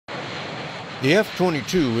The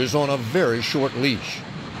F-22 is on a very short leash.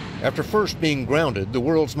 After first being grounded, the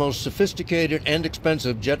world's most sophisticated and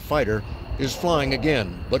expensive jet fighter is flying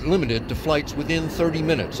again, but limited to flights within 30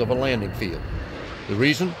 minutes of a landing field. The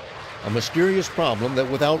reason? A mysterious problem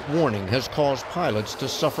that without warning has caused pilots to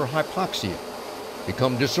suffer hypoxia,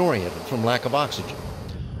 become disoriented from lack of oxygen.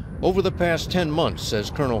 Over the past 10 months,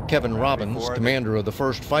 says Colonel Kevin Robbins, commander of the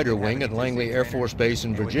 1st Fighter Wing at Langley Air Force Base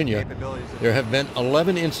in Virginia, there have been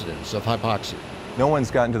 11 incidents of hypoxia. No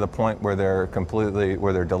one's gotten to the point where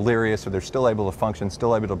they're delirious, or they're still able to function,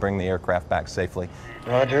 still able to bring the aircraft back safely.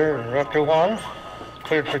 Roger, Raptor 1,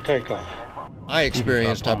 cleared for takeoff. I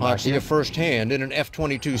experienced hypoxia firsthand in an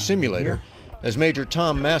F-22 simulator as Major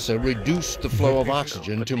Tom Massa reduced the flow of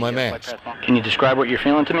oxygen to my mask. Can you describe what you're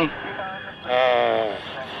feeling to me?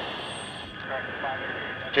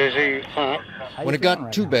 Dizzy, hot. When it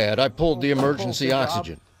got too bad, I pulled the emergency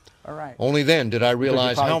oxygen. Only then did I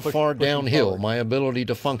realize how far downhill my ability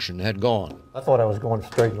to function had gone. I thought I was going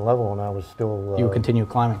straight and level, and I was still... you continue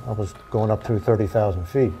climbing? I was going up through 30,000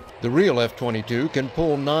 feet. The real F-22 can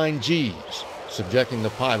pull 9 Gs, subjecting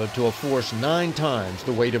the pilot to a force 9 times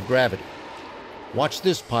the weight of gravity. Watch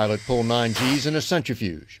this pilot pull 9 Gs in a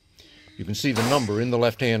centrifuge. You can see the number in the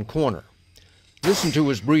left-hand corner. Listen to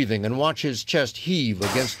his breathing and watch his chest heave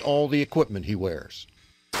against all the equipment he wears.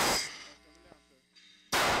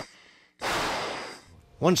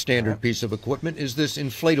 One standard piece of equipment is this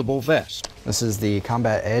inflatable vest. This is the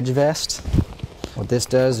Combat Edge vest. What this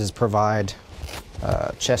does is provide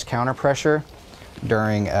chest counter pressure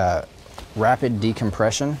during rapid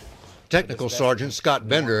decompression. Technical Sergeant Scott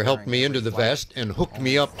Bender helped me into the vest and hooked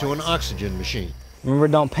me up to an oxygen machine. Remember,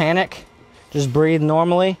 don't panic. Just breathe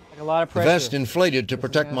normally. A lot of The pressure. vest inflated to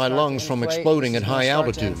protect my lungs from exploding at high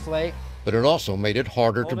altitude, but it also made it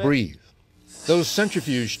harder to breathe. Those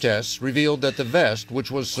centrifuge tests revealed that the vest,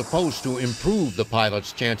 which was supposed to improve the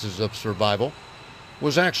pilot's chances of survival,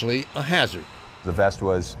 was actually a hazard. The vest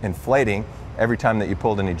was inflating every time that you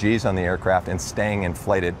pulled any Gs on the aircraft and staying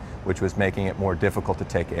inflated, which was making it more difficult to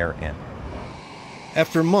take air in.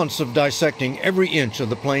 After months of dissecting every inch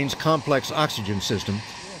of the plane's complex oxygen system,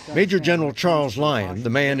 Major General Charles Lyon, the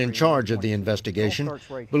man in charge of the investigation,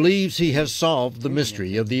 believes he has solved the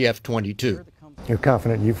mystery of the F-22. You're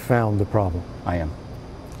confident you've found the problem? I am.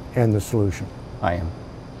 And the solution? I am.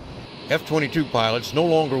 F-22 pilots no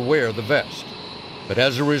longer wear the vest, but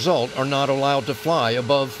as a result are not allowed to fly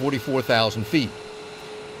above 44,000 feet.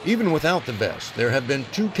 Even without the vest, there have been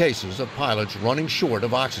 2 cases of pilots running short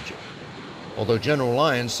of oxygen, although General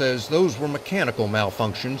Lyon says those were mechanical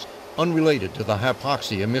malfunctions unrelated to the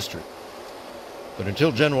hypoxia mystery. But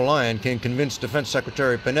until General Lyon can convince Defense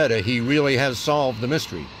Secretary Panetta he really has solved the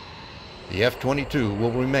mystery, the F-22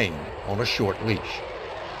 will remain on a short leash.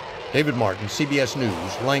 David Martin, CBS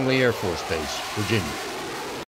News, Langley Air Force Base, Virginia.